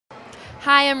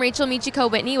Hi, I'm Rachel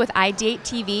Michiko Whitney with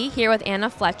IdeateTV here with Anna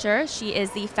Fletcher. She is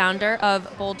the founder of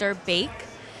Boulder Bake.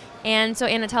 And so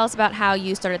Anna, tell us about how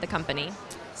you started the company.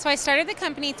 So I started the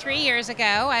company 3 years ago.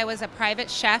 I was a private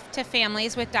chef to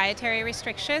families with dietary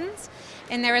restrictions,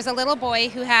 and there was a little boy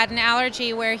who had an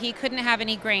allergy where he couldn't have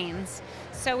any grains.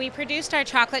 So we produced our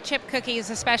chocolate chip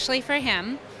cookies especially for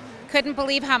him. Couldn't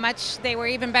believe how much they were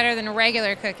even better than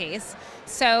regular cookies.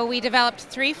 So we developed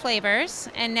 3 flavors,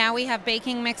 and now we have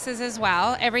baking mixes as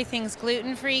well. Everything's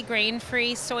gluten-free,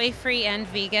 grain-free, soy-free, and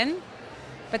vegan,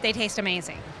 but they taste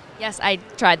amazing. Yes, I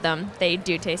tried them. They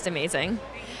do taste amazing.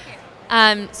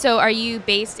 So are you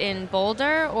based in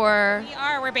Boulder or? We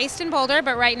are. We're based in Boulder,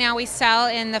 but right now we sell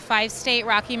in the 5-state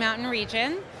Rocky Mountain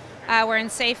region. We're in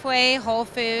Safeway, Whole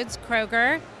Foods,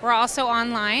 Kroger. We're also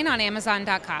online on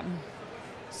Amazon.com.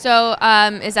 So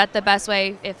is that the best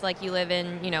way if like you live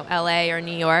in, LA or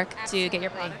New York to get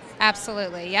your products?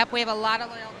 Absolutely. Yep. We have a lot of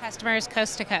loyal customers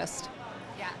coast to coast.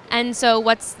 Yeah. And so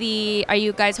are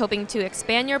you guys hoping to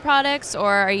expand your products,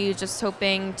 or are you just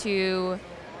hoping to,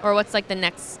 or what's like the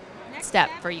next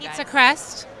step for you guys? Pizza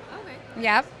crust. Okay.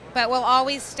 Yep. But we'll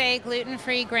always stay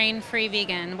gluten-free, grain-free,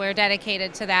 vegan. We're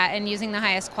dedicated to that and using the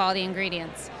highest quality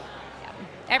ingredients.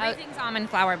 Everything's almond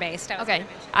flour based. Okay.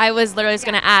 I was literally just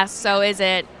going to ask, so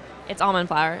it's almond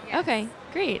flour? Yes. Okay,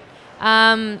 great.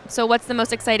 So what's the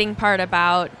most exciting part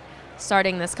about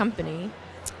starting this company?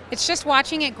 It's just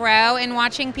watching it grow and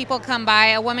watching people come by.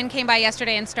 A woman came by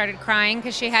yesterday and started crying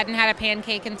because she hadn't had a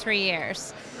pancake in 3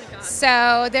 years.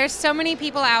 So there's so many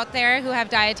people out there who have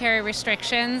dietary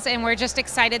restrictions, and we're just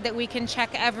excited that we can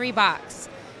check every box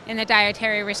in the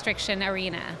dietary restriction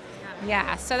arena.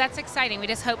 Yeah, so that's exciting. We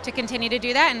just hope to continue to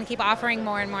do that and keep offering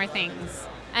more and more things.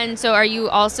 And so are you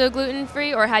also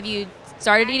gluten-free, or have you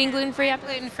started eating gluten-free? I'm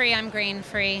gluten-free, I'm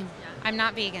grain-free. Yeah. I'm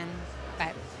not vegan,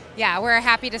 but yeah, we're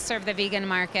happy to serve the vegan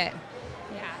market.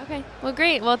 Yeah. Okay, well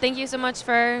great. Well, thank you so much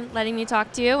for letting me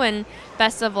talk to you, and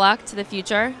best of luck to the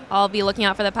future. I'll be looking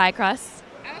out for the pie crusts.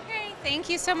 Okay, thank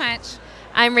you so much.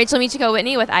 I'm Rachel Michiko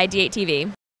Whitney with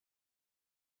IdeateTV.